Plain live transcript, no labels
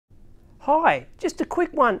Hi, just a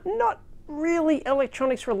quick one, not really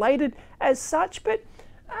electronics related as such, but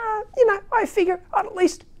you know, I figure I'd at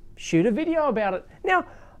least shoot a video about it. Now,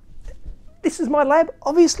 this is my lab,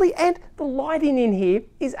 obviously, and the lighting in here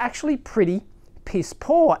is actually pretty piss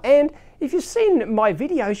poor. And if you've seen my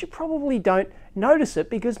videos, you probably don't notice it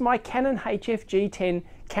because my Canon HF-G10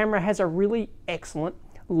 camera has a really excellent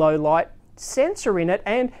low light sensor in it,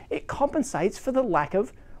 and it compensates for the lack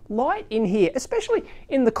of light in here, especially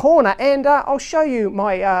in the corner. And I'll show you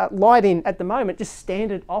my lighting at the moment, just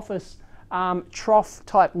standard office trough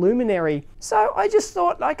type luminary. So I just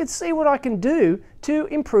thought I could see what I can do to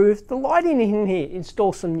improve the lighting in here,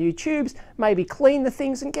 install some new tubes, maybe clean the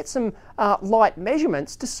things and get some light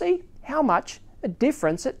measurements to see how much a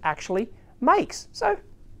difference it actually makes. So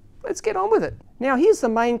let's get on with it. Now here's the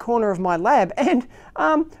main corner of my lab, and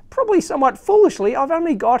probably somewhat foolishly, I've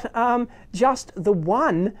only got just the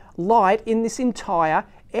one light in this entire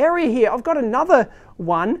area here. I've got another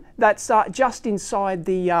one that's just inside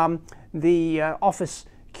the office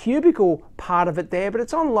cubicle part of it there, but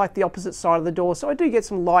it's on like the opposite side of the door, so I do get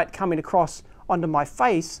some light coming across onto my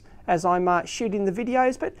face as I'm shooting the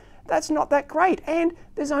videos, but that's not that great. And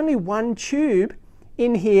there's only one tube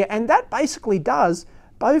in here, and that basically does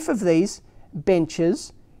both of these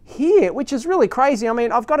benches here, which is really crazy. I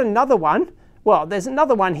mean, I've got another one, well, there's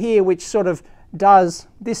another one here which sort of does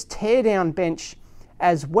this teardown bench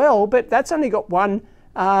as well, but that's only got one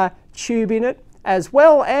tube in it as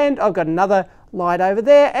well, and I've got another light over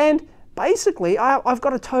there, and basically I've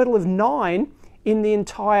got a total of 9 in the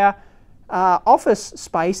entire office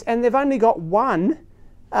space, and they've only got one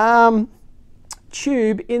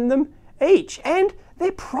tube in them each, and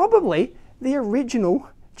they're probably the original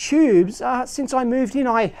tubes. Since I moved in,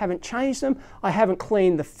 I haven't changed them, I haven't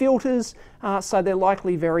cleaned the filters, so they're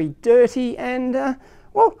likely very dirty, and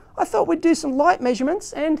well, I thought we'd do some light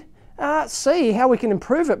measurements and see how we can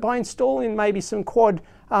improve it by installing maybe some quad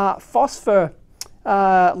phosphor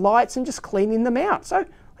lights and just cleaning them out. So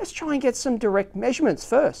let's try and get some direct measurements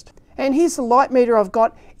first. And here's the light meter I've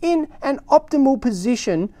got in an optimal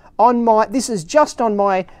position on my, this is just on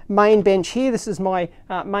my main bench here. This is my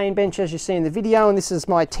main bench as you see in the video, and this is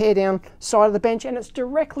my teardown side of the bench, and it's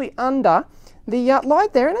directly under the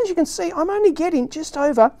light there. And as you can see, I'm only getting just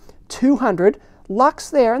over 200 lux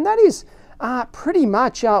there, and that is pretty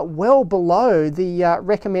much well below the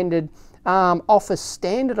recommended office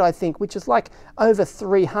standard, I think, which is like over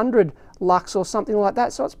 300 lux or something like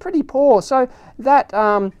that. So it's pretty poor. So that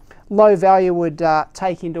low value would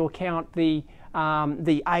take into account the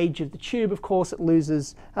age of the tube. Of course, it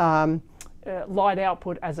loses light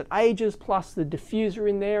output as it ages, plus the diffuser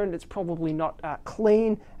in there, and it's probably not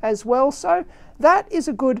clean as well. So that is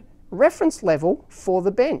a good reference level for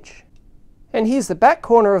the bench. And here's the back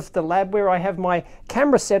corner of the lab where I have my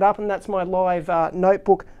camera set up, and that's my live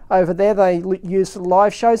notebook over there they use for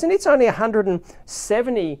live shows, and it's only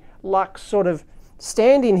 170 lux sort of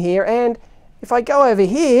stand in here. And if I go over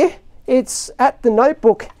here, it's at the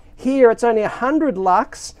notebook here, it's only 100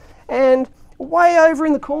 lux, and way over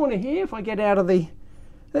in the corner here, if I get out of the,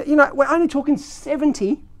 you know, we're only talking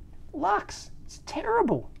 70 lux. It's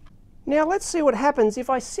terrible. Now let's see what happens if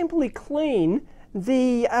I simply clean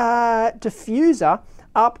the diffuser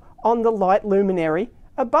up on the light luminary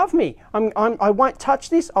above me. I won't touch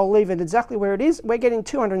this, I'll leave it exactly where it is. We're getting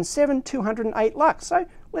 207, 208 lux. So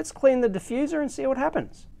let's clean the diffuser and see what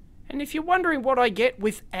happens. And if you're wondering what I get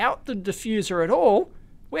without the diffuser at all,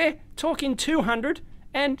 we're talking 200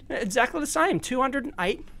 and exactly the same,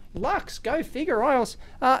 208 lux. Go figure. I was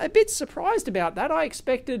a bit surprised about that. I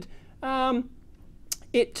expected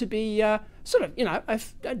it to be sort of, you know,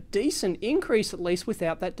 a decent increase at least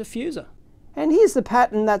without that diffuser. And here's the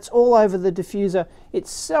pattern that's all over the diffuser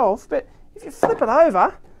itself, but if you flip it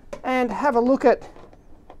over and have a look at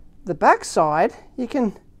the back side, you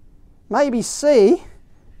can maybe see,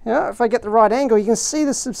 you know, if I get the right angle, you can see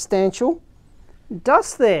the substantial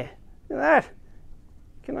dust there. Look at that.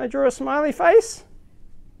 Can I draw a smiley face?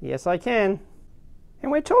 Yes, I can.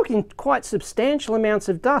 And we're talking quite substantial amounts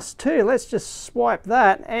of dust too. Let's just swipe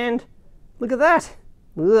that and look at that.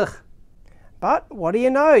 Ugh. But what do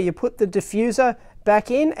you know? You put the diffuser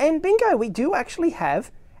back in and bingo, we do actually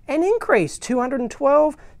have an increase.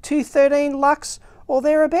 212, 213 lux or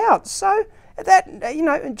thereabouts. So that, you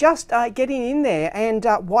know, just getting in there and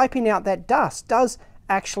wiping out that dust does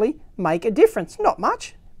actually make a difference. Not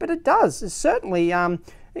much, but it does. It's certainly,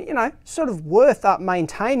 you know, sort of worth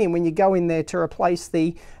maintaining when you go in there to replace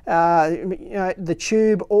the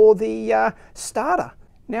tube or the starter.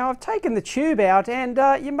 Now I've taken the tube out, and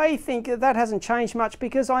you may think that hasn't changed much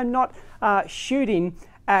because I'm not shooting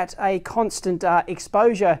at a constant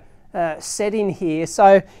exposure setting here.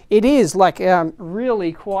 So it is like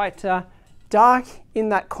really quite dark in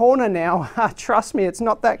that corner now. Trust me, it's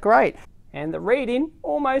not that great. And the reading,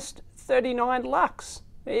 almost 39 lux.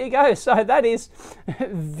 There you go. So that is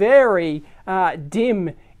very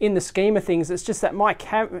dim in the scheme of things. It's just that my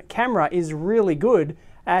camera is really good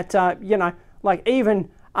at, you know, like even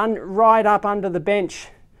right up under the bench,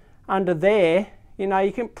 under there, you know,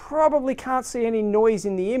 you probably can't see any noise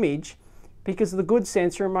in the image because of the good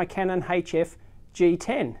sensor in my Canon HF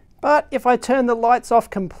G10. But if I turn the lights off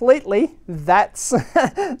completely, that's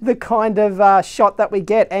the kind of shot that we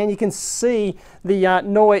get. And you can see the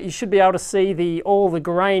noise. You should be able to see all the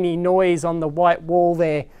grainy noise on the white wall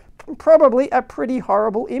there. Probably a pretty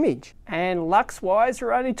horrible image. And lux-wise,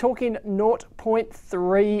 we're only talking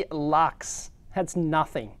 0.3 lux. That's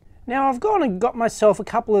nothing. Now I've gone and got myself a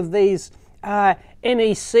couple of these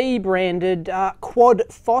NEC branded quad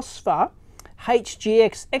phosphor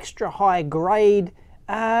HGX extra high grade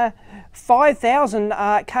 5000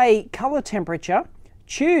 K color temperature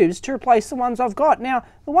tubes to replace the ones I've got. Now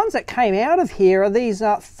the ones that came out of here are these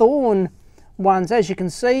Thorn ones, as you can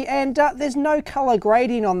see, and there's no color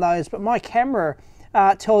grading on those, but my camera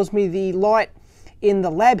tells me the light in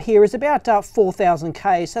the lab here is about 4000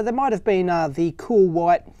 K, so there might have been the cool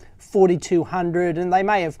white 4200, and they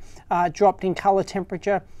may have dropped in color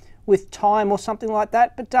temperature with time or something like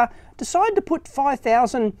that, but decided to put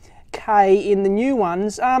 5000 K in the new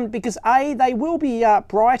ones because A, they will be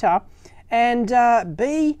brighter, and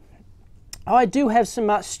B, I do have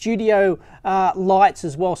some studio lights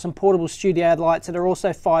as well, some portable studio lights that are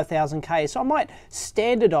also 5000 K, so I might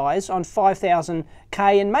standardize on 5000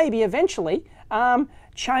 K and maybe eventually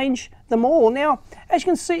change them all. Now, as you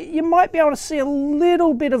can see, you might be able to see a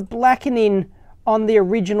little bit of blackening on the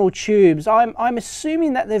original tubes. I'm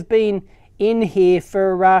assuming that they've been in here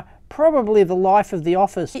for probably the life of the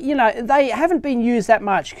office. You know, they haven't been used that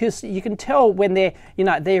much because you can tell when they're, you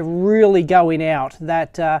know, they're really going out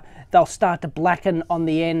that they'll start to blacken on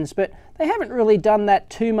the ends, but they haven't really done that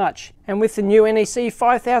too much. And with the new NEC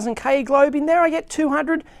 5000 K globe in there, I get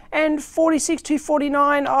 246,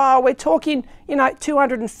 249. Oh, we're talking, you know,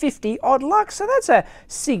 250 odd lux. So that's a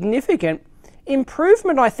significant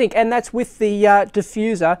improvement, I think, and that's with the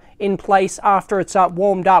diffuser in place after it's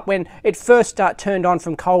warmed up. When it first turned on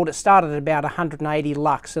from cold, it started at about 180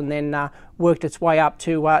 lux and then worked its way up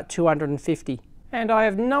to 250. And I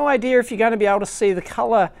have no idea if you're going to be able to see the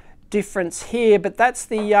color difference here, but that's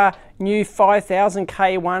the new 5000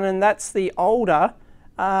 K one, and that's the older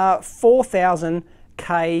 4000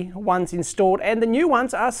 K ones installed, and the new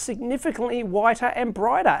ones are significantly whiter and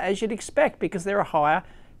brighter, as you'd expect, because they're a higher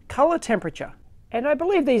color temperature. And I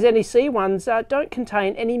believe these NEC ones don't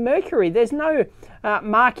contain any mercury. There's no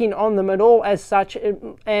marking on them at all as such,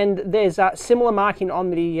 and there's similar marking on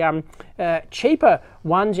the cheaper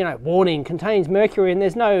ones, you know, warning, contains mercury, and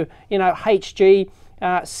there's no, you know, HG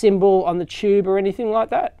symbol on the tube or anything like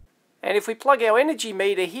that. And if we plug our energy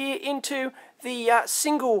meter here into the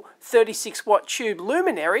single 36 watt tube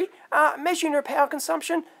luminary, measuring our power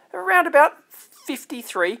consumption around about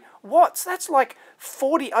 53 watts. That's like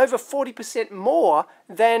over 40% more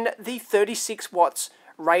than the 36 watts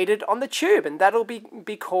rated on the tube, and that'll be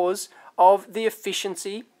because of the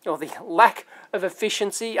efficiency, or the lack of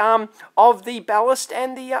efficiency, of the ballast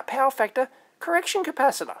and the power factor correction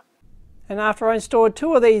capacitor. And after I installed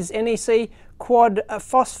two of these NEC quad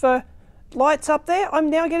phosphor lights up there, I'm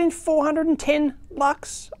now getting 410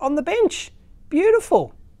 lux on the bench.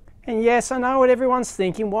 Beautiful. And yes, I know what everyone's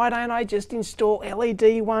thinking, why don't I just install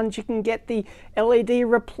LED ones? You can get the LED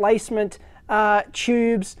replacement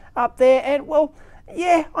tubes up there, and well,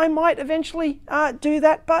 yeah, I might eventually do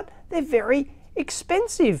that, but they're very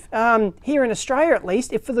expensive. Here in Australia at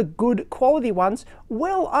least, if for the good quality ones,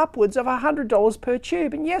 well upwards of $100 per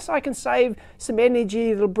tube. And yes, I can save some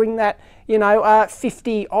energy. It'll bring that, you know,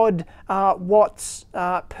 50 odd watts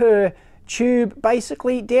per tube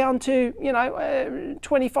basically down to, you know,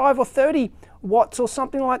 25 or 30 watts or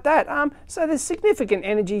something like that. So there's significant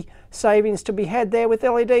energy savings to be had there with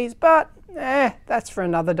LEDs, but that's for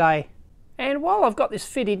another day. And while I've got this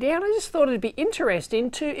fitted down, I just thought it'd be interesting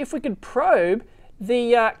to, if we could probe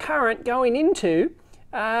the current going into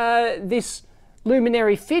this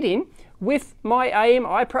luminary fitting with my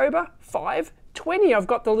AMI prober 520. I've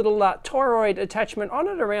got the little toroid attachment on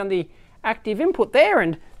it around the active input there,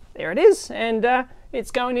 and there it is, and it's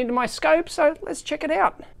going into my scope, so let's check it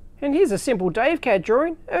out. And here's a simple DaveCAD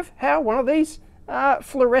drawing of how one of these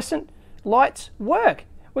fluorescent lights work.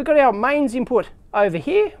 We've got our mains input over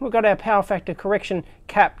here. We've got our power factor correction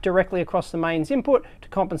cap directly across the mains input to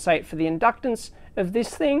compensate for the inductance of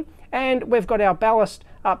this thing, and we've got our ballast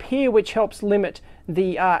up here which helps limit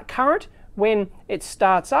the current when it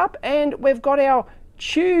starts up, and we've got our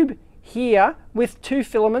tube here with 2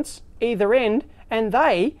 filaments either end, and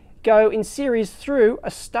they go in series through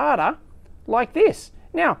a starter like this.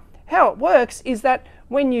 Now, how it works is that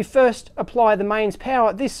when you first apply the mains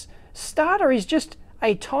power, this starter is just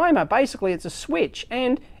a timer. Basically, it's a switch,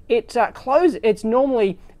 and it's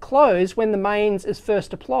normally closed when the mains is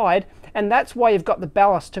first applied, and that's why you've got the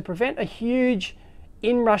ballast to prevent a huge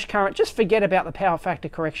inrush current. Just forget about the power factor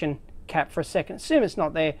correction cap for a second. Assume it's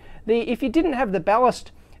not there. If you didn't have the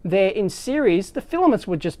ballast there in series, the filaments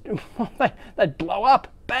would just they'd blow up,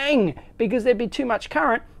 bang, because there'd be too much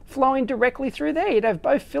current flowing directly through there. You'd have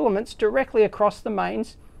both filaments directly across the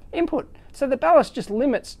mains input. So the ballast just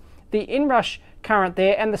limits the inrush current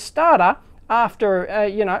there, and the starter, after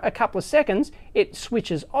a couple of seconds, it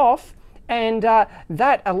switches off, and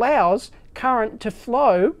that allows current to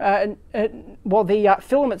flow. Well, the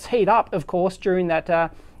filaments heat up, of course, during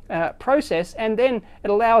that process, and then it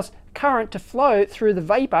allows current to flow through the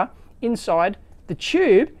vapor inside the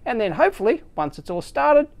tube, and then hopefully, once it's all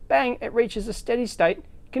started, bang, it reaches a steady state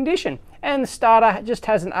condition. And the starter just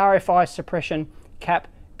has an RFI suppression cap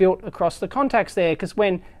built across the contacts there, because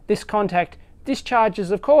when this contact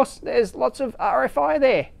discharges, of course, there's lots of RFI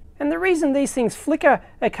there. And the reason these things flicker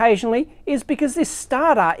occasionally is because this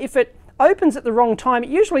starter, if it opens at the wrong time, it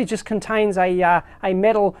usually just contains a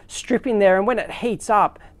metal strip in there, and when it heats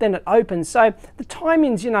up, then it opens. So the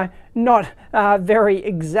timing's, not very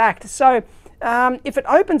exact. So if it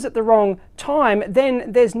opens at the wrong time,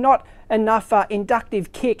 then there's not enough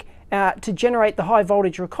inductive kick to generate the high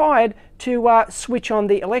voltage required to switch on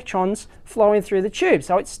the electrons flowing through the tube.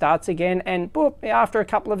 So it starts again, and boop, after a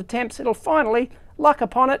couple of attempts, it'll finally luck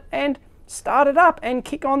upon it and start it up and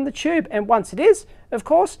kick on the tube. And once it is, of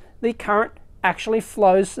course, the current actually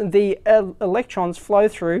flows, the electrons flow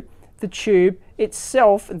through the tube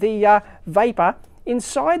itself, the vapor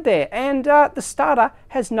inside there, and the starter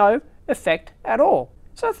has no effect at all.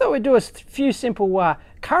 So I thought we'd do a few simple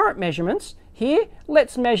current measurements here.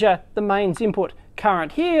 Let's measure the mains input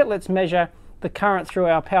current here. Let's measure the current through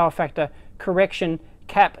our power factor correction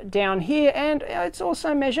cap down here, and let's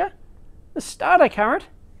also measure the starter current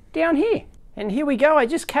down here. And here we go. I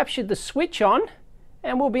just captured the switch on,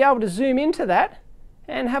 and we'll be able to zoom into that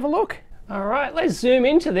and have a look. All right, let's zoom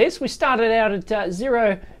into this. We started out at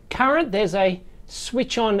 0 current. There's a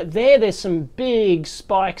switch on there. There's some big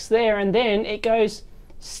spikes there, and then it goes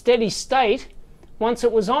steady state once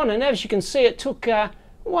it was on. And as you can see, it took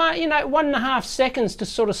 1.5 seconds to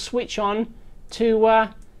sort of switch on to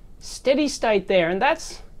steady state there, and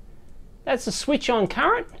that's a switch on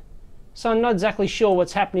current. So I'm not exactly sure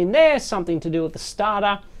what's happening there. Something to do with the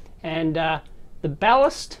starter and the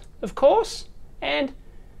ballast, of course. And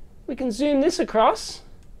we can zoom this across,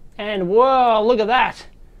 and whoa, look at that.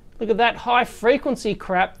 Look at that high frequency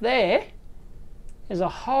crap there. There's a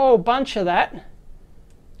whole bunch of that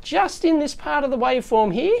just in this part of the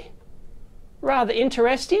waveform here. Rather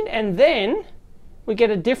interesting. And then we get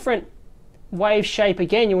a different wave shape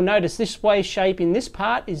again. You'll notice this wave shape in this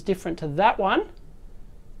part is different to that one.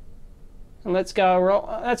 And let's go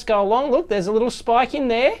along. Look, there's a little spike in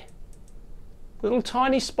there. Little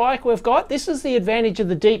tiny spike we've got. This is the advantage of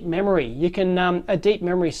the deep memory. You can, a deep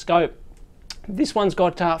memory scope. This one's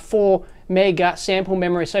got 4 meg sample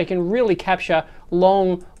memory, so you can really capture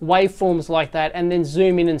long waveforms like that and then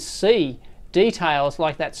zoom in and see details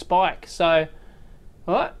like that spike. So,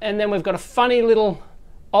 and then we've got a funny little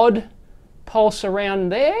odd pulse around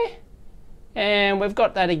there, and we've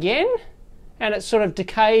got that again, and it sort of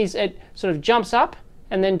decays, it sort of jumps up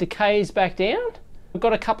and then decays back down. We've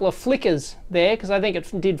got a couple of flickers there because I think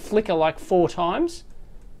it did flicker like 4 times,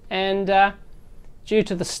 and due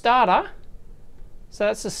to the starter. So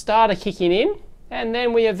that's the starter kicking in, and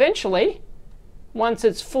then we eventually, once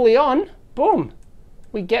it's fully on, boom,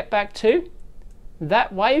 we get back to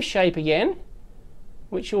that wave shape again,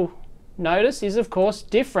 which you'll notice is of course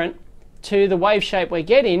different to the wave shape we're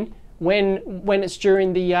getting when it's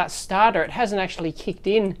during the starter. It hasn't actually kicked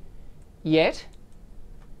in yet.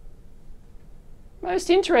 Most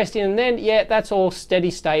interesting. And then, yeah, that's all steady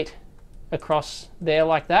state across there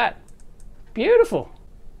like that. Beautiful.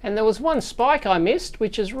 And there was one spike I missed,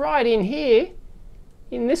 which is right in here,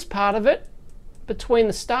 in this part of it, between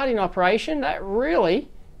the starting operation. That really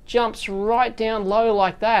jumps right down low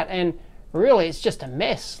like that, and really it's just a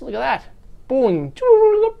mess. Look at that. Boom,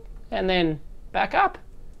 and then back up.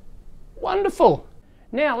 Wonderful.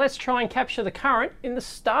 Now let's try and capture the current in the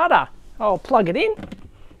starter. I'll plug it in,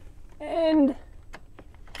 and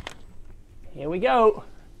here we go.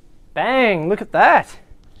 Bang, look at that.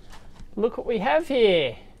 look what we have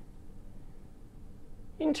here.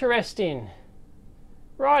 Interesting.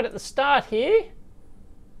 Right at the start here,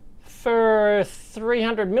 for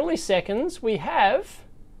 300 milliseconds, we have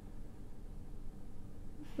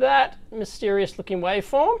that mysterious looking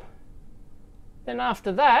waveform. Then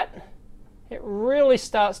after that, it really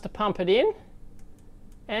starts to pump it in,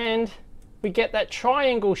 and we get that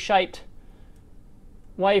triangle shaped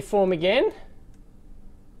waveform again.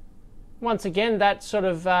 Once again, that sort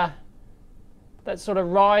of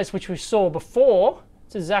rise which we saw before,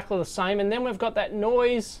 it's exactly the same. And then we've got that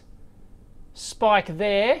noise spike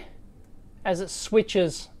there as it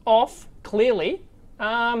switches off clearly.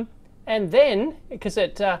 And then, because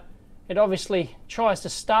it obviously tries to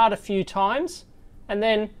start a few times, and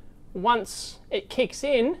then once it kicks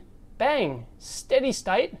in, bang, steady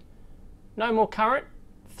state, no more current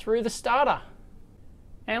through the starter.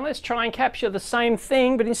 And let's try and capture the same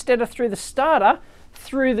thing, but instead of through the starter,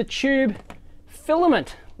 through the tube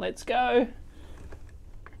filament. Let's go.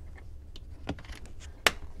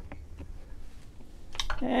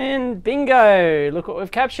 And bingo, look what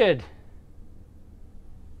we've captured.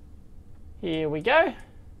 Here we go.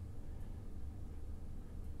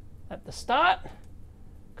 At the start,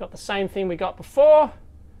 got the same thing we got before.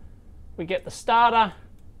 We get the starter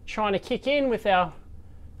trying to kick in with our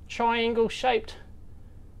triangle shaped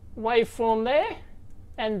waveform there,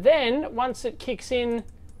 and then once it kicks in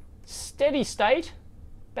steady state,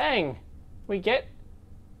 bang, we get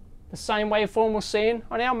the same waveform we're seeing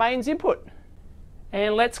on our mains input.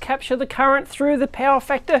 And let's capture the current through the power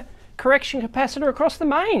factor correction capacitor across the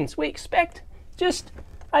mains. We expect just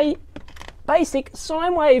a basic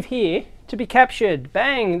sine wave here to be captured.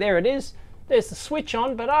 Bang, there it is. There's the switch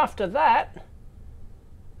on, but after that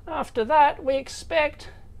we expect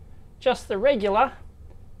just the regular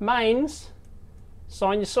mains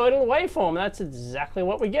sinusoidal waveform. That's exactly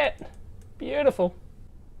what we get. Beautiful.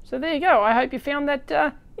 So there you go. I hope you found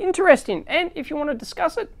that interesting. And if you want to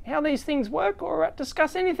discuss it, how these things work, or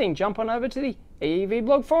discuss anything, jump on over to the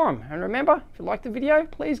EEVblog forum. And remember, if you like the video,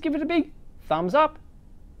 please give it a big thumbs up.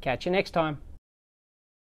 Catch you next time.